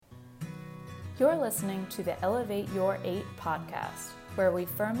You're listening to the Elevate Your 8 podcast, where we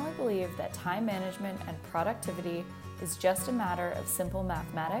firmly believe that time management and productivity is just a matter of simple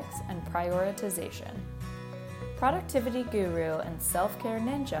mathematics and prioritization. Productivity guru and self-care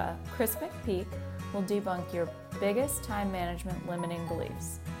ninja, Chris McPeak, will debunk your biggest time management limiting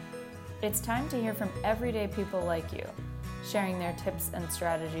beliefs. It's time to hear from everyday people like you, sharing their tips and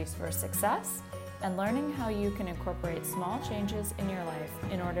strategies for success, and learning how you can incorporate small changes in your life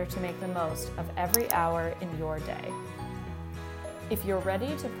in order to make the most of every hour in your day. If you're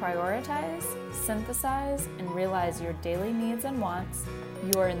ready to prioritize, synthesize, and realize your daily needs and wants,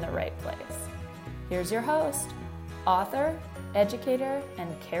 you are in the right place. Here's your host, author, educator,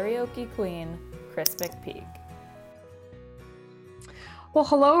 and karaoke queen, Chris McPeak. Well,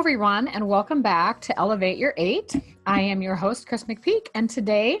 hello everyone, and welcome back to Elevate Your 8. I am your host, Chris McPeak, and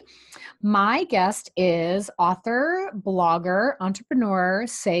today my guest is author, blogger, entrepreneur,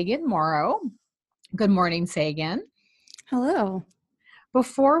 Sagan Morrow. Good morning, Sagan. Hello.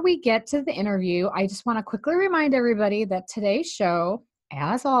 Before we get to the interview, I just want to quickly remind everybody that today's show,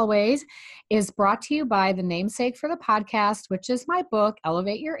 as always, is brought to you by the namesake for the podcast, which is my book,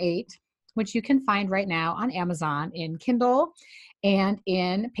 Elevate Your 8, which you can find right now on Amazon in Kindle and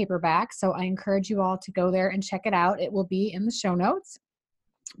in paperback. So I encourage you all to go there and check it out. It will be in the show notes.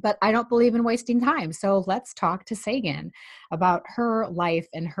 But I don't believe in wasting time. So let's talk to Sagan about her life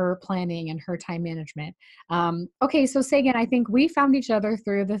and her planning and her time management. Okay, so Sagan, I think we found each other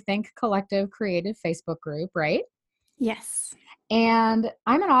through the Think Collective Creative Facebook group, right? Yes. And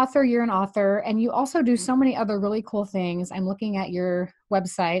I'm an author, you're an author, and you also do so many other really cool things. I'm looking at your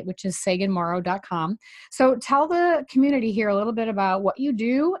website, which is saganmorrow.com. So tell the community here a little bit about what you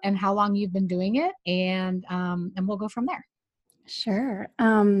do and how long you've been doing it, and we'll go from there. Sure.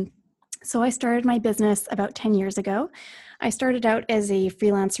 So I started my business about 10 years ago. I started out as a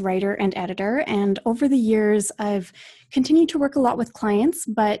freelance writer and editor, and over the years, I've continued to work a lot with clients,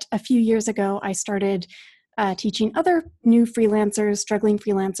 but a few years ago, I started teaching other new freelancers, struggling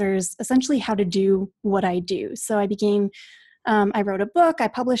freelancers, essentially how to do what I do. So I wrote a book, I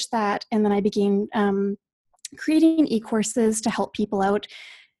published that, and then I began creating e-courses to help people out,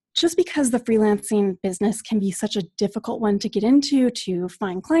 just because the freelancing business can be such a difficult one to get into, to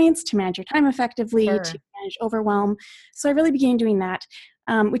find clients, to manage your time effectively, Sure. to manage overwhelm. So I really began doing that,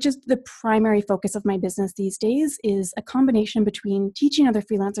 which is the primary focus of my business these days, is a combination between teaching other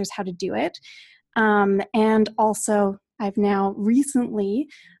freelancers how to do it, and also I've now recently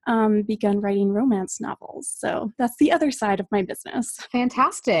begun writing romance novels. So that's the other side of my business.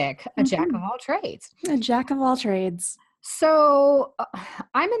 Fantastic. A jack of all trades. A jack of all trades. So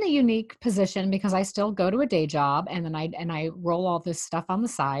I'm in a unique position because I still go to a day job and then I roll all this stuff on the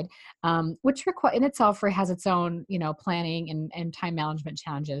side, which in itself has its own, planning and time management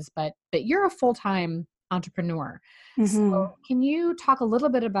challenges, but you're a full-time entrepreneur. Mm-hmm. So can you talk a little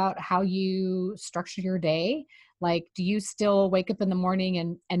bit about how you structure your day? Like, do you still wake up in the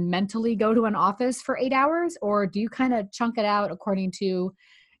morning and mentally go to an office for 8 hours, or do you kind of chunk it out according to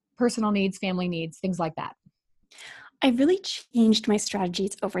personal needs, family needs, things like that? I really changed my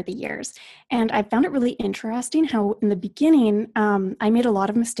strategies over the years, and I found it really interesting how in the beginning, I made a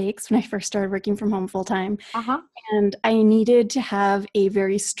lot of mistakes when I first started working from home full-time, and I needed to have a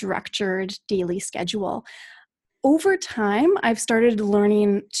very structured daily schedule. Over time, I've started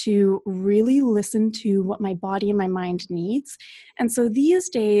learning to really listen to what my body and my mind needs, and so these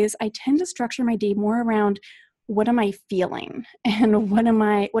days, I tend to structure my day more around what am I feeling and what am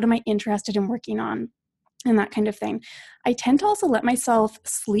I interested in working on, and that kind of thing. I tend to also let myself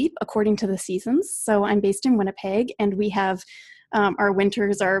sleep according to the seasons. So I'm based in Winnipeg, and we have our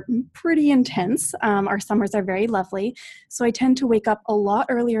winters are pretty intense. Our summers are very lovely. So I tend to wake up a lot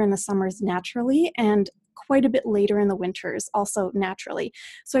earlier in the summers naturally, and quite a bit later in the winters also naturally.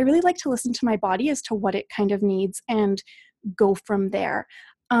 So I really like to listen to my body as to what it kind of needs and go from there.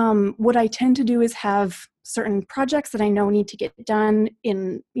 What I tend to do is have certain projects that I know need to get done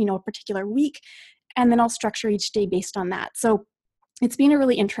in a particular week, and then I'll structure each day based on that. So it's been a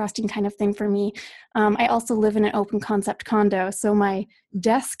really interesting kind of thing for me. I also live in an open concept condo, so my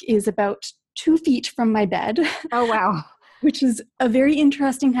desk is about 2 feet from my bed. Oh, wow. Which is a very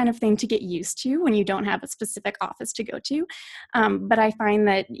interesting kind of thing to get used to when you don't have a specific office to go to. But I find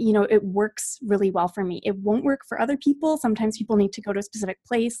that, it works really well for me. It won't work for other people. Sometimes people need to go to a specific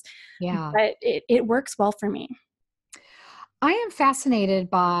place, Yeah. but it works well for me. I am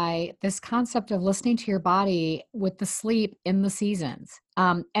fascinated by this concept of listening to your body with the sleep in the seasons.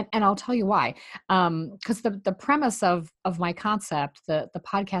 And I'll tell you why. Because the premise of my concept, the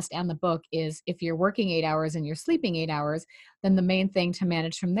podcast and the book is if you're working 8 hours and you're sleeping 8 hours, then the main thing to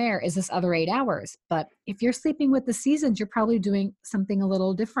manage from there is this other 8 hours. But if you're sleeping with the seasons, you're probably doing something a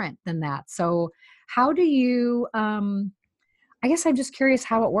little different than that. So how do you, I guess I'm just curious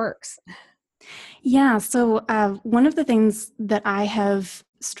how it works. Yeah. So one of the things that I have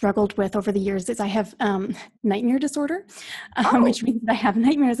struggled with over the years is I have nightmare disorder, which means that I have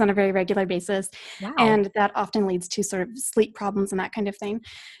nightmares on a very regular basis. Wow. And that often leads to sort of sleep problems and that kind of thing.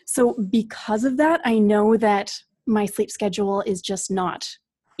 So because of that, I know that my sleep schedule is just not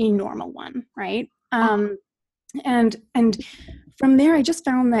a normal one, right? And from there, I just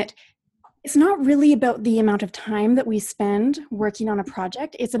found that it's not really about the amount of time that we spend working on a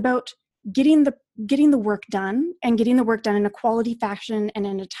project. It's about getting the work done and getting the work done in a quality fashion and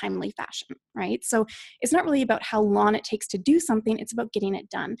in a timely fashion, right? So it's not really about how long it takes to do something, it's about getting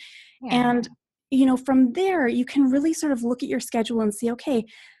it done. Yeah. And from there you can really sort of look at your schedule and see, okay,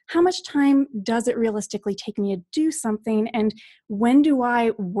 how much time does it realistically take me to do something, and when do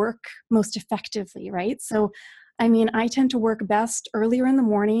I work most effectively, right? So I mean, I tend to work best earlier in the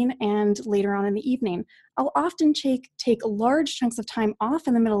morning and later on in the evening. I'll often take large chunks of time off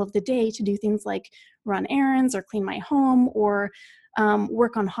in the middle of the day to do things like run errands or clean my home or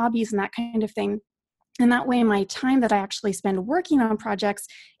work on hobbies and that kind of thing. And that way, my time that I actually spend working on projects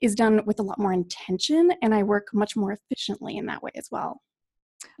is done with a lot more intention, and I work much more efficiently in that way as well.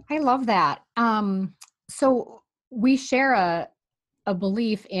 I love that. So we share a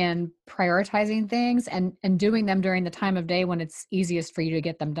belief in prioritizing things and doing them during the time of day when it's easiest for you to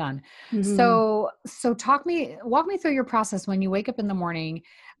get them done. Mm-hmm. So walk me through your process when you wake up in the morning.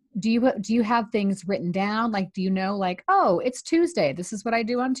 Do you have things written down? Like, do you know, like, oh, it's Tuesday, this is what I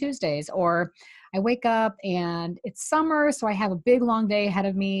do on Tuesdays, or I wake up and it's summer, so I have a big long day ahead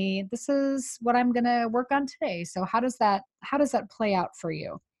of me. This is what I'm going to work on today. So how does that play out for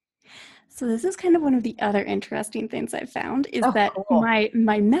you? So this is kind of one of the other interesting things I've found is Oh, that cool.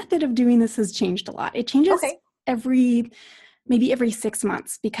 my method of doing this has changed a lot. It changes Okay. maybe every 6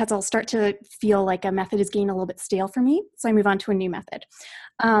 months, because I'll start to feel like a method is getting a little bit stale for me. So I move on to a new method.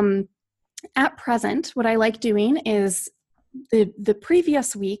 At present, what I like doing is the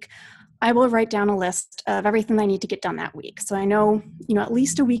previous week, I will write down a list of everything I need to get done that week. So I know, at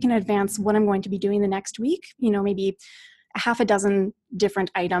least a week in advance what I'm going to be doing the next week, maybe a half a dozen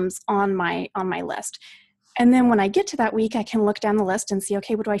different items on my list. And then when I get to that week, I can look down the list and see,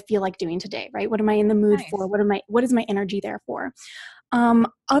 okay, what do I feel like doing today, right? What am I in the mood for? Nice. What is my energy there for?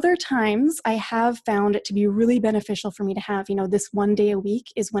 Other times I have found it to be really beneficial for me to have, this one day a week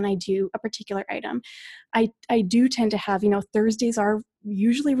is when I do a particular item. I do tend to have, Thursdays are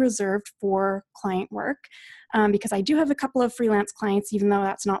usually reserved for client work, because I do have a couple of freelance clients, even though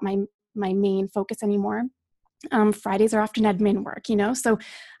that's not my main focus anymore. Fridays are often admin work, so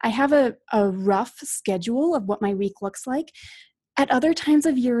I have a rough schedule of what my week looks like. At other times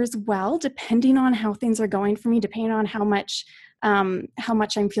of year as well, depending on how things are going for me, depending on how much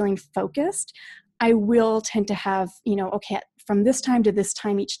I'm feeling focused, I will tend to have, okay, from this time to this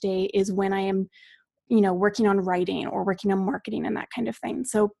time each day is when I am, working on writing or working on marketing and that kind of thing.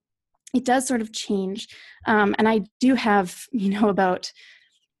 So it does sort of change. And I do have, about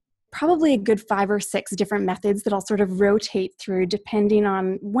probably a good 5 or 6 different methods that I'll sort of rotate through depending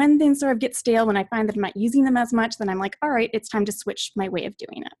on when things sort of get stale. When I find that I'm not using them as much, then I'm like, all right, it's time to switch my way of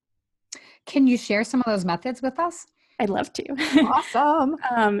doing it. Can you share some of those methods with us? I'd love to.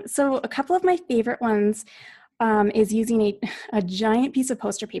 Awesome. So a couple of my favorite ones is using a giant piece of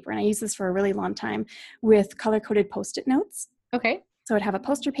poster paper, and I use this for a really long time, with color-coded Post-it notes. Okay. So I'd have a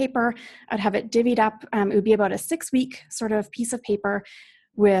poster paper, I'd have it divvied up. It would be about a 6-week sort of piece of paper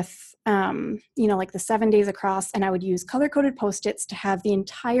with, like the 7 days across, and I would use color-coded Post-its to have the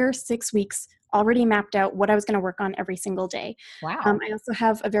entire 6 weeks already mapped out what I was going to work on every single day. Wow. I also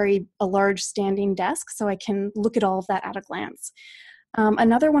have a large standing desk, so I can look at all of that at a glance.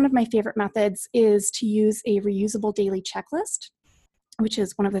 Another one of my favorite methods is to use a reusable daily checklist, which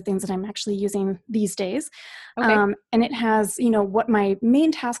is one of the things that I'm actually using these days. Okay. And it has, what my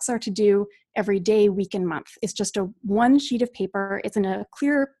main tasks are to do every day, week, and month. It's just one sheet of paper. It's in a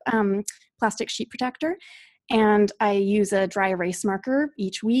clear plastic sheet protector. And I use a dry erase marker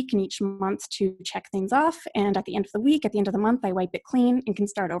each week and each month to check things off. And at the end of the week, at the end of the month, I wipe it clean and can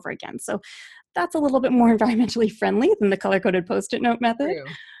start over again. So that's a little bit more environmentally friendly than the color-coded Post-it note method.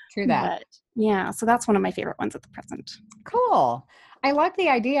 True that. But yeah, so that's one of my favorite ones at the present. Cool. I like the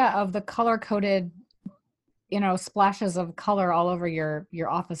idea of the color-coded splashes of color all over your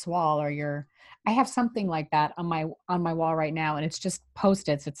office wall, or I have something like that on my wall right now, and it's just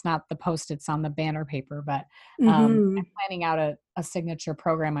Post-its. It's not the Post-its on the banner paper, but I'm planning out a signature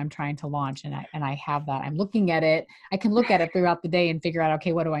program I'm trying to launch, and I have that. I'm looking at it. I can look at it throughout the day and figure out,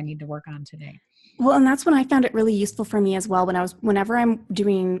 okay, what do I need to work on today? Well, and that's when I found it really useful for me as well. Whenever I'm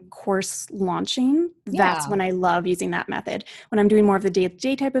doing course launching, that's when I love using that method. When I'm doing more of the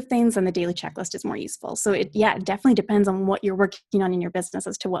day-to-day type of things, then the daily checklist is more useful. So it definitely depends on what you're working on in your business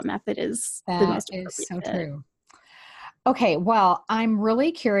as to what method is the most appropriate. That is so true. Okay, well, I'm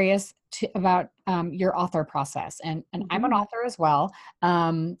really curious about your author process, and I'm an author as well.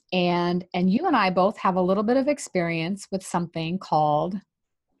 And you and I both have a little bit of experience with something called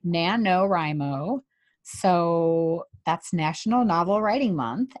NaNoWriMo. So that's National Novel Writing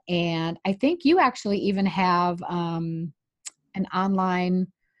Month. And I think you actually even have an online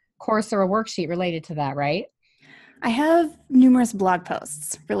course or a worksheet related to that, right? I have numerous blog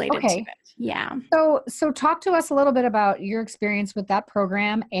posts related to it. Yeah. So talk to us a little bit about your experience with that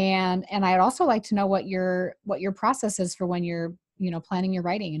program. And I'd also like to know what your process is for when you're, planning your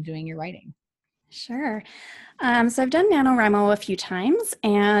writing and doing your writing. Sure. So I've done NaNoWriMo a few times,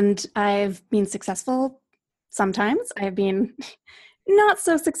 and I've been successful sometimes. I've been not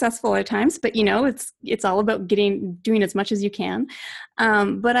so successful at times, but it's all about doing as much as you can.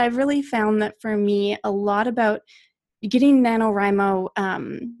 But I've really found that for me, a lot about getting NaNoWriMo,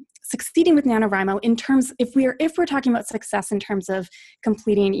 succeeding with NaNoWriMo in terms, if we're talking about success in terms of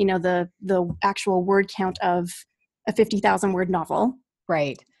completing, the actual word count of a 50,000 word novel.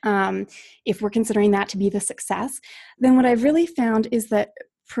 Right. If we're considering that to be the success, then what I've really found is that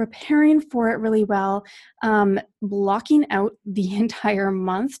preparing for it really well, blocking out the entire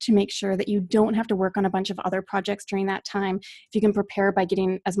month to make sure that you don't have to work on a bunch of other projects during that time. If you can prepare by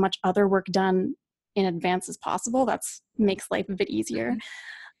getting as much other work done in advance as possible, that makes life a bit easier.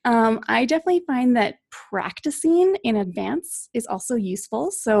 I definitely find that practicing in advance is also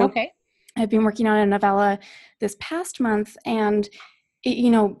useful. So I've been working on a novella this past month, and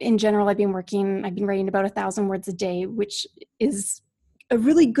in general, I've been writing about 1,000 words a day, which is a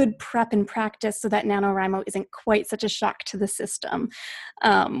really good prep and practice so that NaNoWriMo isn't quite such a shock to the system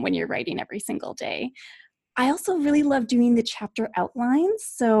when you're writing every single day. I also really love doing the chapter outlines.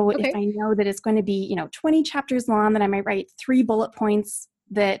 So if I know that it's going to be, 20 chapters long, then I might write 3 bullet points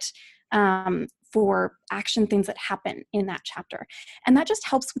that for action things that happen in that chapter. And that just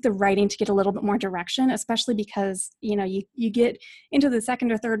helps with the writing to get a little bit more direction, especially because, you get into the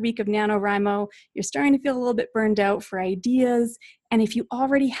second or third week of NaNoWriMo, you're starting to feel a little bit burned out for ideas. And if you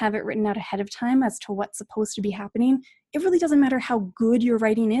already have it written out ahead of time as to what's supposed to be happening, it really doesn't matter how good your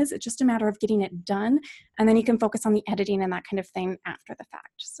writing is. It's just a matter of getting it done. And then you can focus on the editing and that kind of thing after the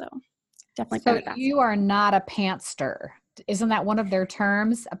fact. So definitely. So you are not a pantster. Isn't that one of their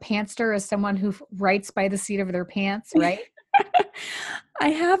terms? A pantster is someone who writes by the seat of their pants, right? I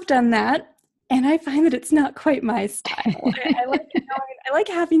have done that, and I find that it's not quite my style. I like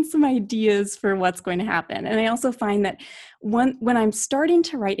having some ideas for what's going to happen. And I also find that when I'm starting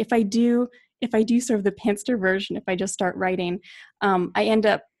to write, if I do sort of the pantster version, if I just start writing, I end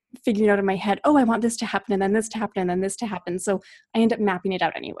up figuring out in my head, I want this to happen, and then this to happen, and then this to happen. So I end up mapping it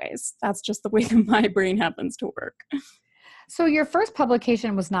out anyways. That's just the way that my brain happens to work. So your first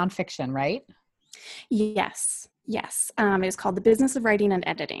publication was nonfiction, right? Yes. It was called The Business of Writing and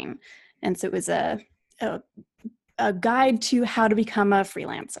Editing. And so it was a guide to how to become a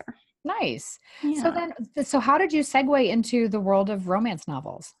freelancer. Nice. Yeah. So how did you segue into the world of romance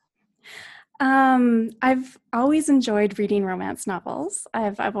novels? I've always enjoyed reading romance novels.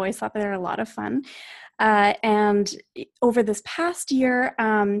 I've always thought they're a lot of fun. And over this past year,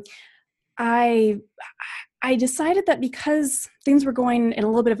 I decided that because things were going in a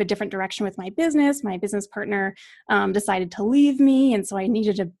little bit of a different direction with my business partner decided to leave me, and so I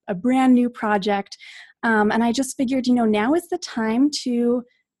needed a brand new project. And I just figured, now is the time to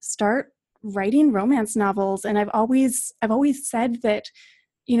start writing romance novels. And I've always said that,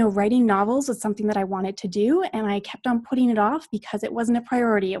 writing novels was something that I wanted to do, and I kept on putting it off because it wasn't a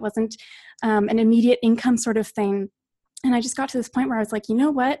priority. It wasn't an immediate income sort of thing. And I just got to this point where I was like, you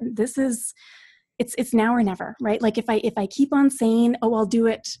know what, it's now or never, right? Like if I keep on saying, I'll do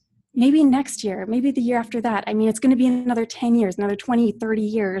it maybe next year, maybe the year after that, it's going to be another 10 years, another 20, 30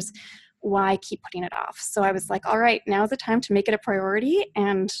 years. Why keep putting it off? So I was like, all right, now's the time to make it a priority.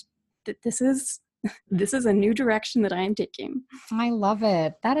 And this is a new direction that I am taking. I love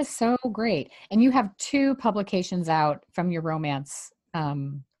it. That is so great. And you have 2 publications out from your romance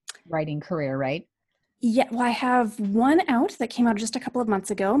writing career, right? Yeah, well, I have one out that came out just a couple of months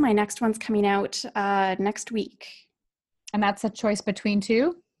ago. My next one's coming out next week. And that's a choice between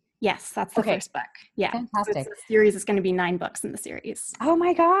two? Yes, that's the first book. Yeah. Fantastic. So it's a series. It's going to be 9 books in the series. Oh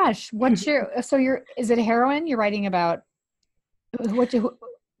my gosh. Is it a heroine you're writing about?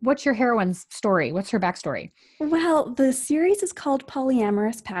 What's your heroine's story? What's her backstory? Well, the series is called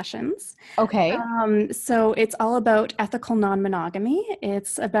Polyamorous Passions. Okay. So it's all about ethical non-monogamy.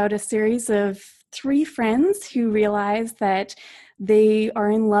 It's about a series of 3 friends who realize that they are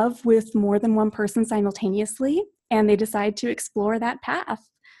in love with more than one person simultaneously, and they decide to explore that path.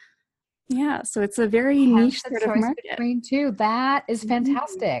 Yeah, so it's a very niche sort of market. Between two. That is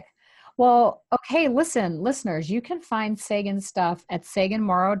fantastic. Well, okay, listeners, you can find Sagan's stuff at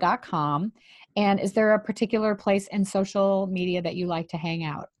saganmorrow.com. And is there a particular place in social media that you like to hang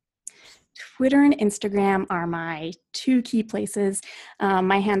out? Twitter and Instagram are my 2 key places.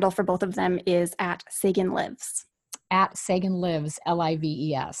 My handle for both of them is at Sagan Lives. At Sagan Lives,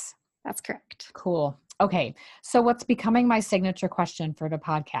 Lives. That's correct. Cool. Okay, so what's becoming my signature question for the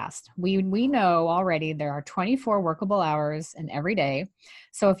podcast? We know already there are 24 workable hours in every day.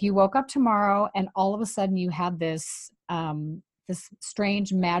 So if you woke up tomorrow and all of a sudden you had this this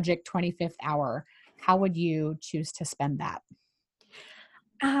strange magic 25th hour, how would you choose to spend that?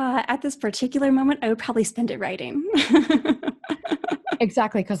 At this particular moment, I would probably spend it writing.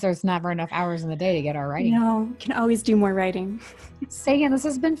 Exactly, because there's never enough hours in the day to get our writing. No, can always do more writing. Sagan, this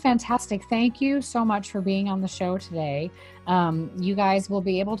has been fantastic. Thank you so much for being on the show today. You guys will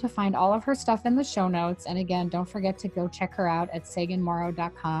be able to find all of her stuff in the show notes. And again, don't forget to go check her out at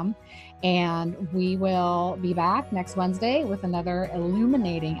saganmorrow.com. And we will be back next Wednesday with another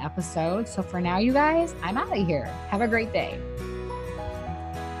illuminating episode. So for now, you guys, I'm out of here. Have a great day.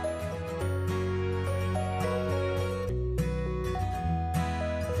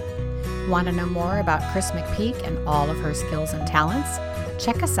 Want to know more about Chris McPeak and all of her skills and talents?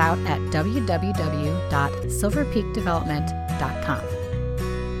 Check us out at www.silverpeakdevelopment.com.